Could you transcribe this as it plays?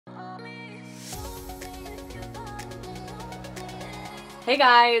Hey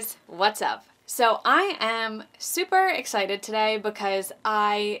guys, what's up? So I am super excited today because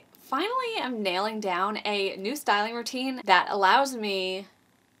I finally am nailing down a new styling routine that allows me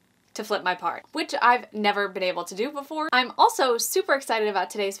to flip my part, which I've never been able to do before. I'm also super excited about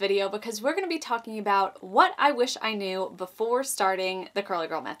today's video because we're going to be talking about what I wish I knew before starting the curly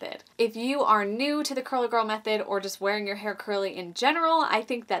girl method. If you are new to the curly girl method or just wearing your hair curly in general, I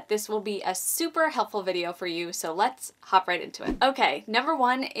think that this will be a super helpful video for you, so let's hop right into it. Okay, number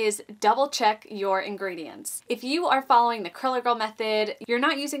one is double check your ingredients. If you are following the curly girl method, you're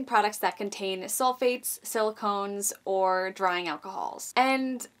not using products that contain sulfates, silicones, or drying alcohols.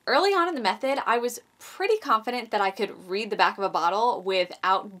 And early on in the method, I was pretty confident that I could read the back of a bottle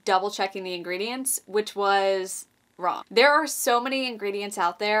without double checking the ingredients, which was wrong. There are so many ingredients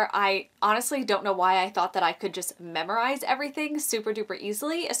out there. I honestly don't know why I thought that I could just memorize everything super duper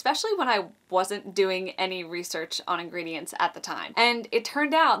easily, especially when I wasn't doing any research on ingredients at the time. And it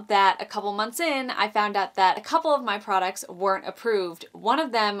turned out that a couple months in, I found out that a couple of my products weren't approved. One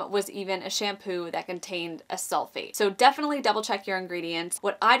of them was even a shampoo that contained a sulfate. So definitely double check your ingredients.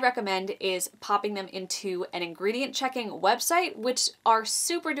 What I'd recommend is popping them into an ingredient checking website, which are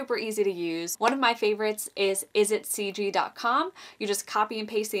super duper easy to use. One of my favorites is isitcg.com. You just copy and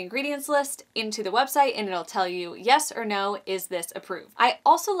paste the ingredients list into the website and it'll tell you yes or no, is this approved. I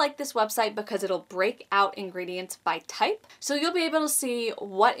also like this website because it'll break out ingredients by type. So you'll be able to see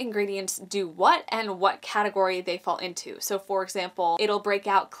what ingredients do what and what category they fall into. So for example, it'll break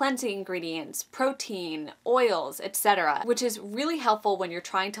out cleansing ingredients, protein, oils, etc., which is really helpful when you're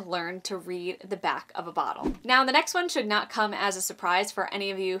trying to learn to read the back of a bottle. Now, the next one should not come as a surprise for any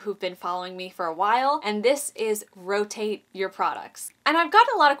of you who've been following me for a while, and this is rotate your products. And I've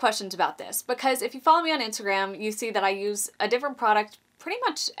gotten a lot of questions about this because if you follow me on Instagram, you see that I use a different product pretty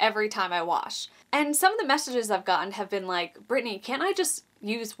much every time I wash. And some of the messages I've gotten have been like, Brittany, can't I just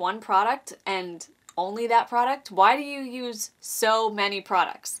use one product and only that product? Why do you use so many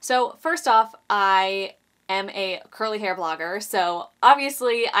products? So first off, I am a curly hair blogger, so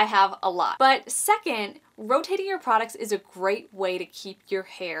obviously I have a lot. But second, rotating your products is a great way to keep your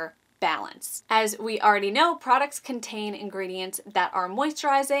hair balance. As we already know, products contain ingredients that are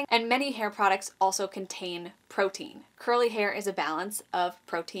moisturizing, and many hair products also contain protein. Curly hair is a balance of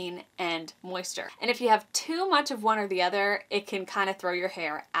protein and moisture. And if you have too much of one or the other, it can kind of throw your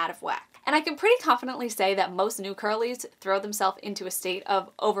hair out of whack. And I can pretty confidently say that most new curlies throw themselves into a state of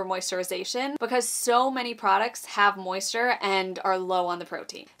over moisturization because so many products have moisture and are low on the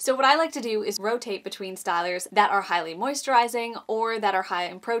protein. So what I like to do is rotate between stylers that are highly moisturizing or that are high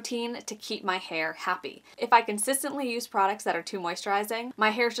in protein to keep my hair happy. If I consistently use products that are too moisturizing,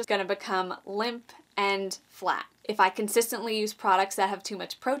 my hair is just going to become limp and flat. If I consistently use products that have too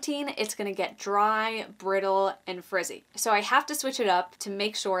much protein, it's going to get dry, brittle, and frizzy. So I have to switch it up to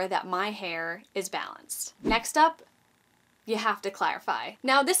make sure that my hair is balanced. Next up, you have to clarify.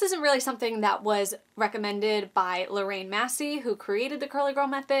 Now, this isn't really something that was recommended by Lorraine Massey, who created the curly girl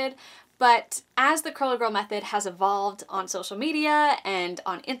method, but as the curly girl method has evolved on social media and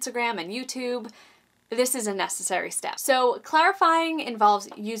on Instagram and YouTube, this is a necessary step. So clarifying involves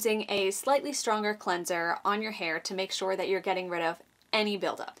using a slightly stronger cleanser on your hair to make sure that you're getting rid of any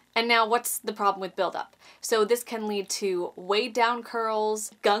buildup. And now what's the problem with buildup? So this can lead to weighed down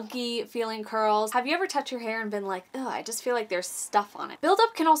curls, gunky feeling curls. Have you ever touched your hair and been like, oh, I just feel like there's stuff on it?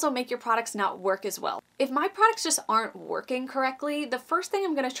 Buildup can also make your products not work as well. If my products just aren't working correctly, the first thing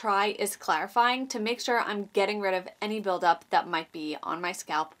I'm gonna try is clarifying to make sure I'm getting rid of any buildup that might be on my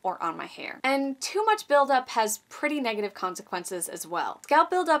scalp or on my hair. And too much buildup has pretty negative consequences as well. Scalp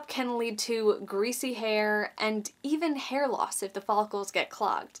buildup can lead to greasy hair and even hair loss if the follicles get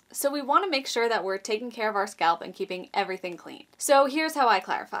clogged. So we want to make sure that we're taking care of our scalp and keeping everything clean. So here's how I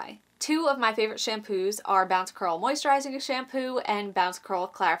clarify. Two of my favorite shampoos are Bounce Curl Moisturizing Shampoo and Bounce Curl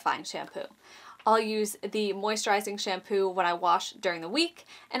Clarifying Shampoo. I'll use the moisturizing shampoo when I wash during the week,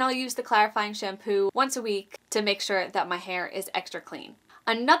 and I'll use the clarifying shampoo once a week to make sure that my hair is extra clean.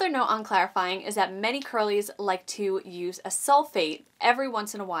 Another note on clarifying is that many curlies like to use a sulfate every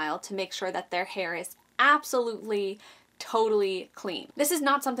once in a while to make sure that their hair is absolutely totally clean. This is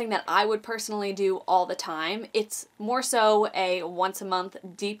not something that I would personally do all the time. It's more so a once a month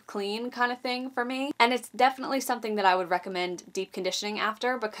deep clean kind of thing for me. And it's definitely something that I would recommend deep conditioning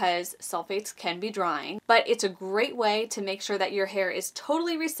after because sulfates can be drying. But it's a great way to make sure that your hair is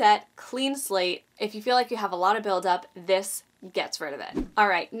totally reset, clean slate. If you feel like you have a lot of buildup, this gets rid of it. All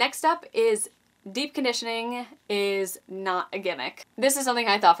right, next up is deep conditioning is not a gimmick. This is something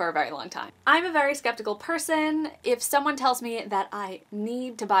I thought for a very long time. I'm a very skeptical person. If someone tells me that I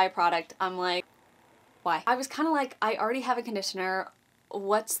need to buy a product, I'm like, why? I was kind of like, I already have a conditioner.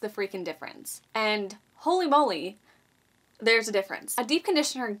 what's the freaking difference? And holy moly, there's a difference. A deep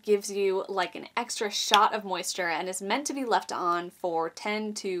conditioner gives you like an extra shot of moisture and is meant to be left on for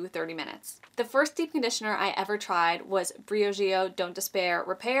 10 to 30 minutes. The first deep conditioner I ever tried was Briogeo Don't Despair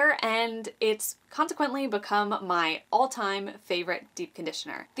Repair, and it's consequently become my all-time favorite deep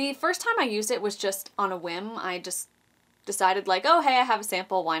conditioner. The first time I used it was just on a whim. I just decided like, oh hey, I have a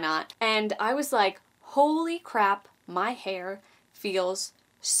sample, why not? And I was like, holy crap, my hair feels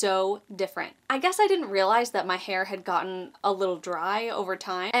so different. I guess I didn't realize that my hair had gotten a little dry over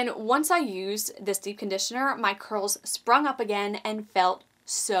time, and once I used this deep conditioner, my curls sprung up again and felt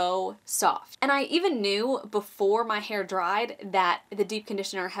so soft. And I even knew before my hair dried that the deep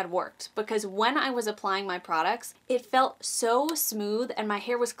conditioner had worked, because when I was applying my products, it felt so smooth and my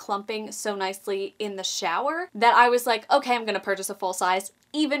hair was clumping so nicely in the shower that I was like, okay, I'm gonna purchase a full size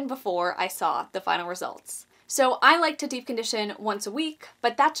even before I saw the final results. So I like to deep condition once a week,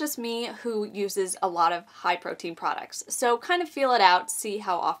 but that's just me who uses a lot of high protein products. So kind of feel it out, see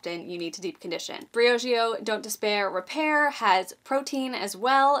how often you need to deep condition. Briogeo Don't Despair Repair has protein as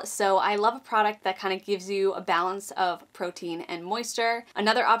well, so I love a product that kind of gives you a balance of protein and moisture.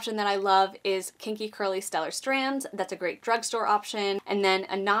 Another option that I love is Kinky Curly Stellar Strands. That's a great drugstore option. And then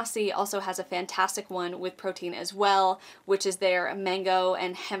Anasi also has a fantastic one with protein as well, which is their mango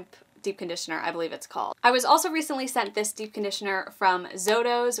and hemp deep conditioner, I believe it's called. I was also recently sent this deep conditioner from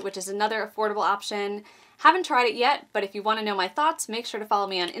Zodo's, which is another affordable option. Haven't tried it yet, but if you want to know my thoughts, make sure to follow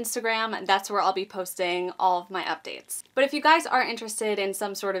me on Instagram. That's where I'll be posting all of my updates. But if you guys are interested in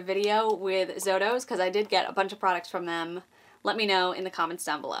some sort of video with Zodo's, because I did get a bunch of products from them, let me know in the comments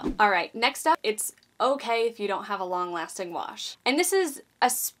down below. All right, next up, it's okay if you don't have a long-lasting wash. And this is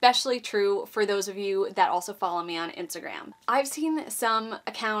especially true for those of you that also follow me on Instagram. I've seen some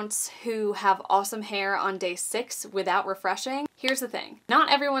accounts who have awesome hair on day 6 without refreshing. Here's the thing,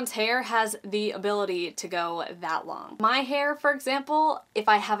 not everyone's hair has the ability to go that long. My hair, for example, if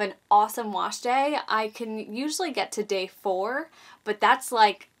I have an awesome wash day, I can usually get to day 4, but that's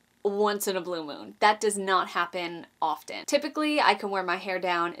like once in a blue moon. That does not happen often. Typically, I can wear my hair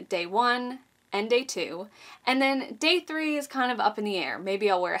down day 1, and day 2, and then day 3 is kind of up in the air.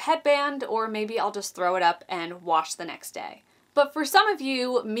 Maybe I'll wear a headband, or maybe I'll just throw it up and wash the next day. But for some of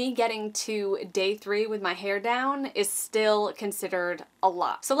you, me getting to day 3 with my hair down is still considered a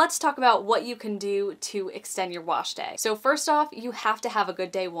lot. So let's talk about what you can do to extend your wash day. So first off, you have to have a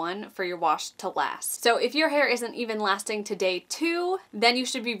good day 1 for your wash to last. So if your hair isn't even lasting to day 2, then you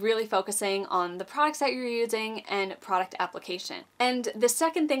should be really focusing on the products that you're using and product application. And the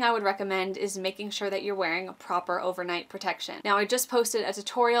second thing I would recommend is making sure that you're wearing a proper overnight protection. Now, I just posted a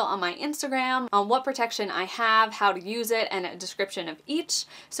tutorial on my Instagram on what protection I have, how to use it, and a description of each,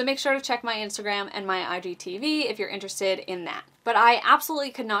 so make sure to check my Instagram and my IGTV if you're interested in that. But I absolutely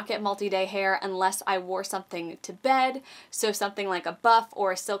could not get multi-day hair unless I wore something to bed, so something like a buff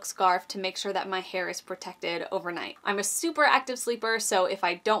or a silk scarf to make sure that my hair is protected overnight. I'm a super active sleeper, so if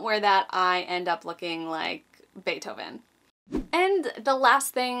I don't wear that, I end up looking like Beethoven. And the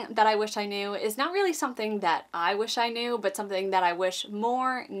last thing that I wish I knew is not really something that I wish I knew, but something that I wish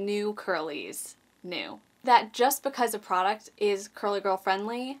more new curlies knew. That just because a product is curly girl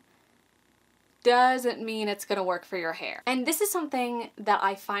friendly doesn't mean it's gonna work for your hair. And this is something that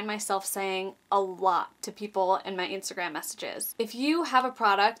I find myself saying a lot to people in my Instagram messages. If you have a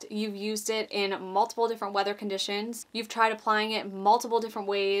product, you've used it in multiple different weather conditions, you've tried applying it multiple different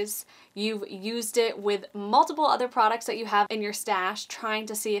ways, you've used it with multiple other products that you have in your stash trying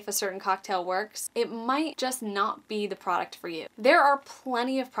to see if a certain cocktail works, it might just not be the product for you. There are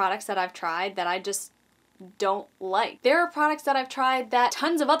plenty of products that I've tried that I just don't like. There are products that I've tried that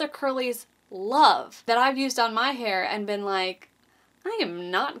tons of other curlies love that I've used on my hair and been like, I am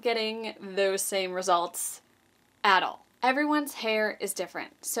not getting those same results at all. Everyone's hair is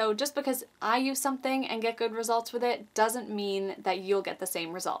different, so just because I use something and get good results with it doesn't mean that you'll get the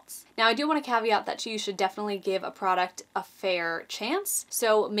same results. Now, I do want to caveat that you should definitely give a product a fair chance,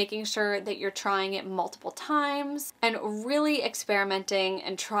 so making sure that you're trying it multiple times and really experimenting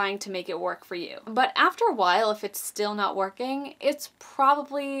and trying to make it work for you. But after a while, if it's still not working, it's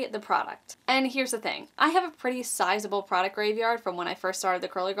probably the product. And here's the thing, I have a pretty sizable product graveyard from when I first started the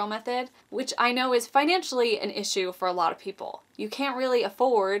Curly Girl method, which I know is financially an issue for a lot of people. you can't really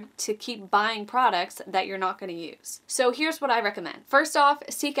afford to keep buying products that you're not going to use. So here's what I recommend. First off,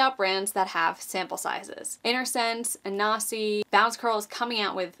 seek out brands that have sample sizes. Intersense, Anasi, Bounce Curl is coming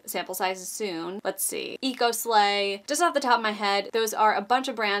out with sample sizes soon. Let's see, EcoSlay. Just off the top of my head, those are a bunch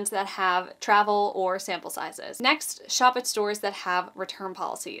of brands that have travel or sample sizes. Next, shop at stores that have return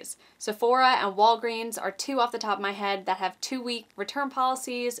policies. Sephora and Walgreens are two off the top of my head that have 2-week return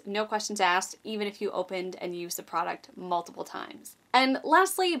policies, no questions asked, even if you opened and used the product multiple times. And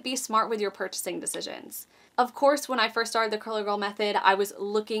lastly, be smart with your purchasing decisions. Of course, when I first started the Curly Girl method, I was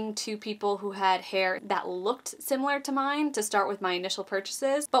looking to people who had hair that looked similar to mine to start with my initial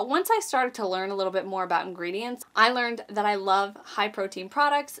purchases. But once I started to learn a little bit more about ingredients, I learned that I love high protein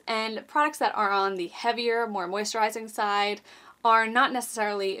products, and products that are on the heavier, more moisturizing side are not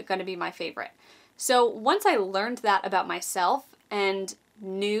necessarily going to be my favorite. So once I learned that about myself and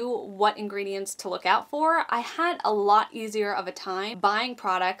knew what ingredients to look out for, I had a lot easier of a time buying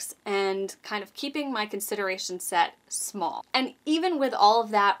products and kind of keeping my consideration set small. And even with all of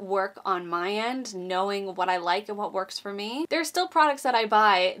that work on my end, knowing what I like and what works for me, there's still products that I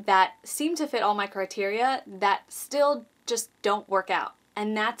buy that seem to fit all my criteria that still just don't work out.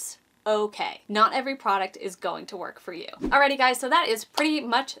 And that's okay. Not every product is going to work for you. Alrighty guys, so that is pretty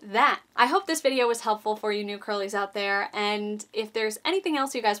much that. I hope this video was helpful for you new curlies out there, and if there's anything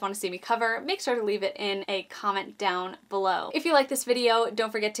else you guys want to see me cover, make sure to leave it in a comment down below. If you like this video,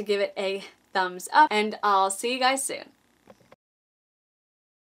 don't forget to give it a thumbs up, and I'll see you guys soon.